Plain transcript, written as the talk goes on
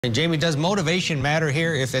And Jamie, does motivation matter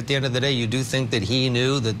here if at the end of the day you do think that he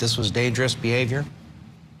knew that this was dangerous behavior?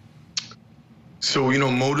 So,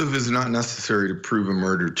 motive is not necessary to prove a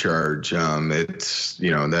murder charge. It's,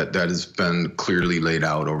 that has been clearly laid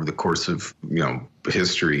out over the course of,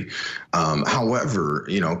 history. However,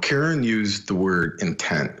 Karen used the word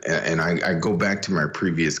intent, and I go back to my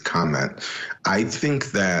previous comment. I think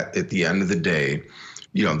that at the end of the day,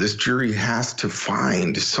 this jury has to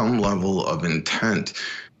find some level of intent.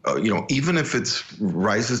 Even if it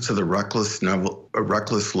rises to the reckless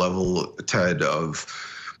level, Ted, of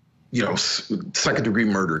second-degree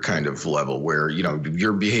murder kind of level, where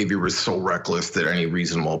your behavior was so reckless that any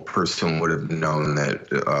reasonable person would have known that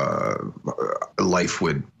life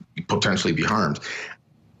would potentially be harmed.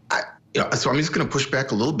 So I'm just going to push back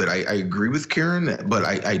a little bit. I agree with Karen, but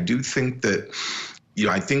I do think that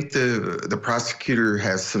I think the prosecutor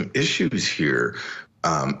has some issues here.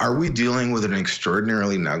 Are we dealing with an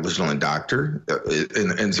extraordinarily negligent doctor?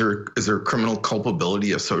 And is there criminal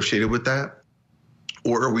culpability associated with that?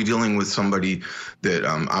 Or are we dealing with somebody that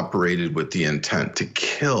operated with the intent to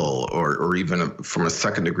kill, or even from a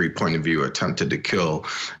second-degree point of view, attempted to kill?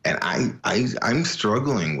 And I'm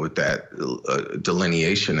struggling with that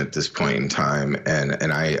delineation at this point in time,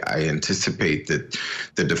 and I anticipate that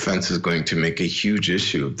the defense is going to make a huge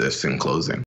issue of this in closing.